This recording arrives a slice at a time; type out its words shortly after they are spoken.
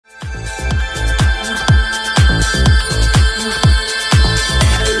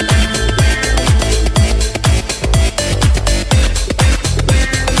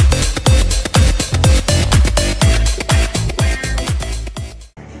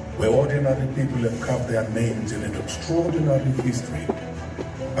where ordinary people have carved their names in an extraordinary history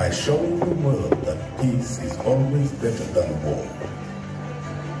by showing the world that peace is always better than war.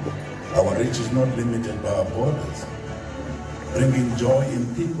 Our reach is not limited by our borders, bringing joy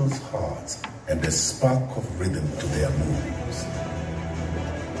in people's hearts and a spark of rhythm to their moves.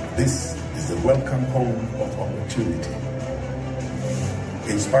 This is the welcome home of opportunity,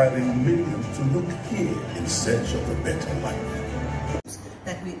 inspiring millions to look here in search of a better life.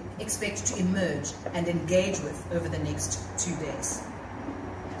 That we expect to emerge and engage with over the next 2 days.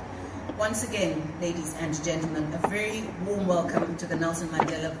 Once again, ladies and gentlemen, a very warm welcome to the Nelson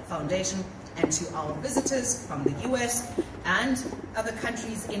Mandela Foundation and to our visitors from the US and other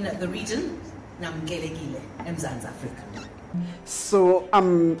countries in the region. Namgelekile, eMzansi Afrika. So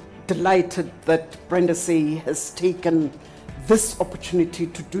I'm delighted that Brenda Say has taken this opportunity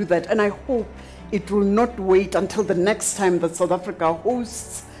to do that, and I hope it will not wait until the next time that South Africa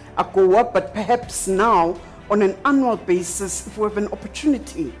hosts AGOA, but perhaps now on an annual basis, if we have an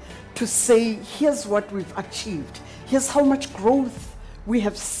opportunity to say, here's what we've achieved, here's how much growth we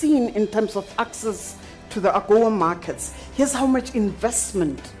have seen in terms of access to the AGOA markets, here's how much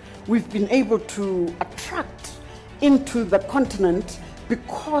investment we've been able to attract into the continent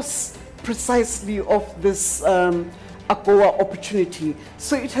because precisely of this AGOA opportunity.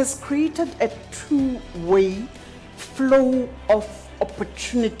 So it has created a two-way flow of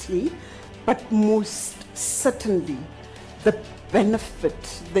opportunity, but most certainly the benefit,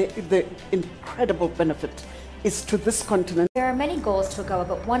 the incredible benefit is to this continent. There are many goals to AGOA,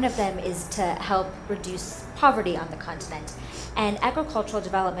 but one of them is to help reduce poverty on the continent. And agricultural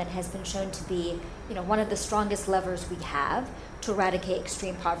development has been shown to be, one of the strongest levers we have to eradicate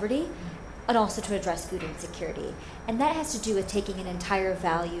extreme poverty and also to address food insecurity. And that has to do with taking an entire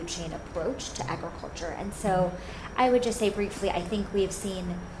value chain approach to agriculture. And so I would just say briefly, I think we have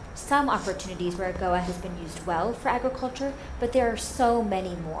seen some opportunities where AGOA has been used well for agriculture, but there are so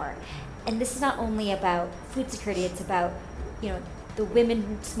many more. And this is not only about food security, it's about, the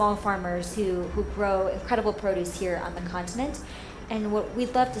women, small farmers who grow incredible produce here on the continent. And what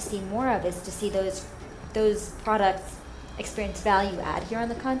we'd love to see more of is to see those products experience value add here on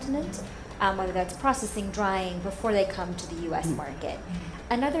the continent, whether that's processing, drying, before they come to the US market.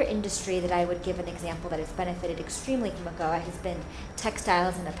 Another industry that I would give an example that has benefited extremely from AGOA has been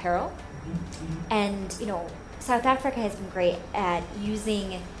textiles and apparel. And, South Africa has been great at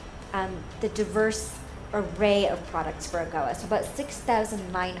using the diverse array of products for AGOA. So about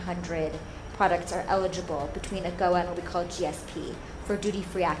 6,900 products are eligible between AGOA and what we call GSP for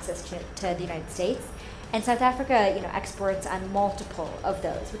duty-free access to the United States. And South Africa, exports on multiple of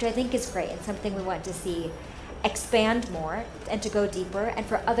those, which I think is great and something we want to see expand more and to go deeper, and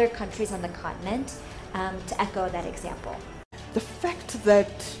for other countries on the continent to echo that example. The fact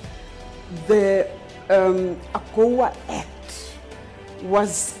that the AGOA Act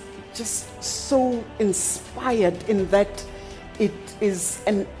was just so inspired in that it is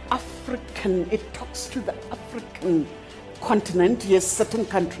an African, it talks to the African continent, yes, certain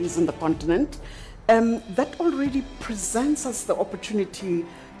countries in the continent, that already presents us the opportunity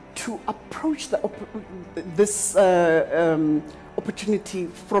to approach this opportunity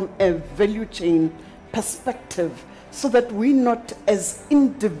from a value chain perspective, so that we not as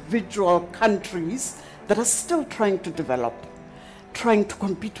individual countries that are still trying to develop, trying to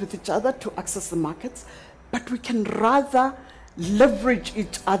compete with each other to access the markets, but we can rather leverage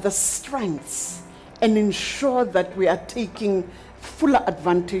each other's strengths and ensure that we are taking fuller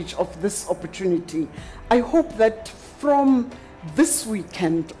advantage of this opportunity. I hope that from this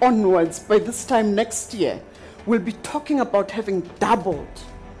weekend onwards, by this time next year, we'll be talking about having doubled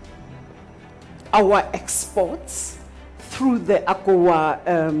our exports through the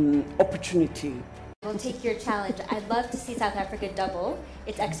AGOA opportunity. We'll take your challenge. I'd love to see South Africa double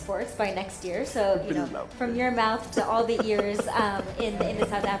its exports by next year. So, from your mouth to all the ears in the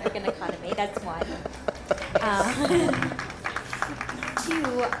South African economy. That's one.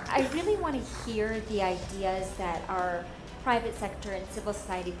 Two, I really want to hear the ideas that our private sector and civil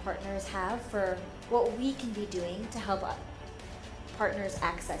society partners have for what we can be doing to help partners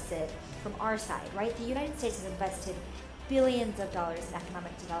access it from our side, right? The United States has invested billions of dollars in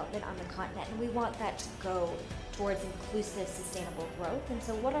economic development on the continent, and we want that to go towards inclusive, sustainable growth. And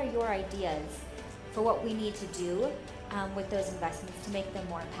so what are your ideas for what we need to do with those investments to make them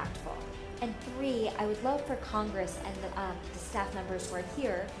more impactful? And three, I would love for Congress and the staff members who are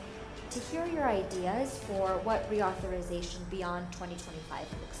here to hear your ideas for what reauthorization beyond 2025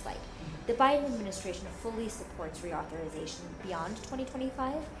 looks like. The Biden administration fully supports reauthorization beyond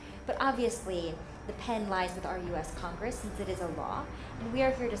 2025, but obviously the pen lies with our U.S. Congress, since it is a law, and we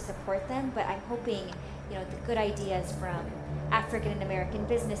are here to support them. But I'm hoping, the good ideas from African and American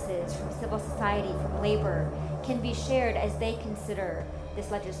businesses, from civil society, from labor, can be shared as they consider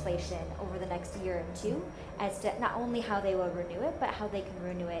this legislation over the next year or two, as to not only how they will renew it, but how they can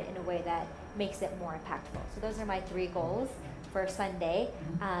renew it in a way that makes it more impactful. So those are my 3 goals for Sunday,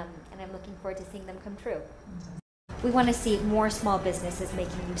 and I'm looking forward to seeing them come true. We want to see more small businesses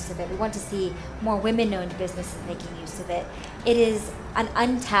making use of it. We want to see more women-owned businesses making use of it. It is an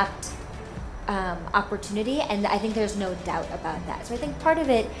untapped opportunity, and I think there's no doubt about that. So I think part of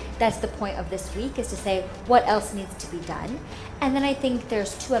it, that's the point of this week, is to say what else needs to be done. And then I think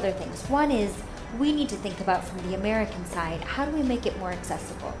there's 2 other things. One is we need to think about, from the American side, how do we make it more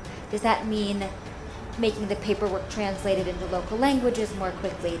accessible? Does that mean making the paperwork translated into local languages more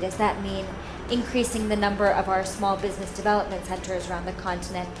quickly? Does that mean increasing the number of our small business development centers around the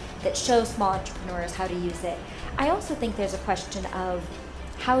continent that show small entrepreneurs how to use it? I also think there's a question of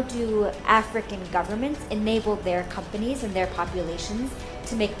how do African governments enable their companies and their populations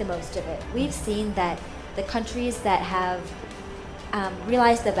to make the most of it? We've seen that the countries that have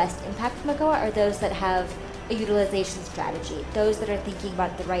realized the best impact from AGOA are those that have a utilization strategy, those that are thinking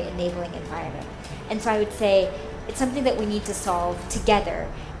about the right enabling environment. And so I would say it's something that we need to solve together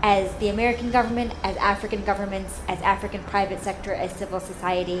as the American government, as African governments, as African private sector, as civil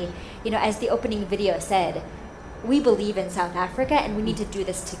society. As the opening video said, we believe in South Africa, and we need to do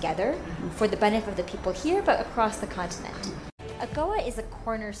this together for the benefit of the people here, but across the continent. AGOA is a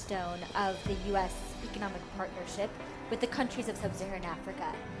cornerstone of the U.S. economic partnership with the countries of Sub Saharan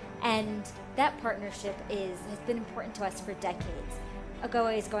Africa. And that partnership has been important to us for decades.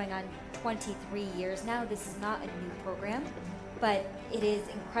 AGOA is going on 23 years now. This is not a new program, but it is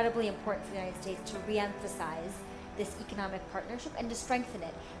incredibly important for the United States to re-emphasize this economic partnership and to strengthen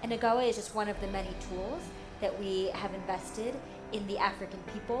it. And AGOA is just one of the many tools that we have invested in the African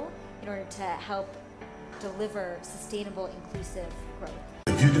people in order to help deliver sustainable, inclusive growth.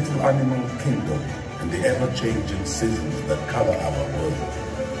 The beautiful animal kingdom and the ever-changing seasons that cover our world.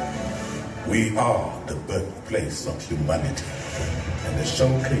 We are the birthplace of humanity and the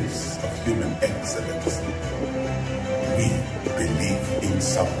showcase of human excellence. We believe in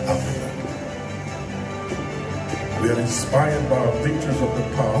South Africa. We are inspired by our victories of the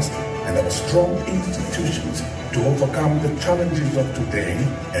past and our strong institutions to overcome the challenges of today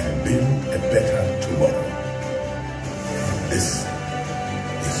and build a better tomorrow. This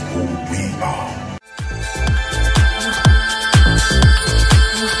is who we are.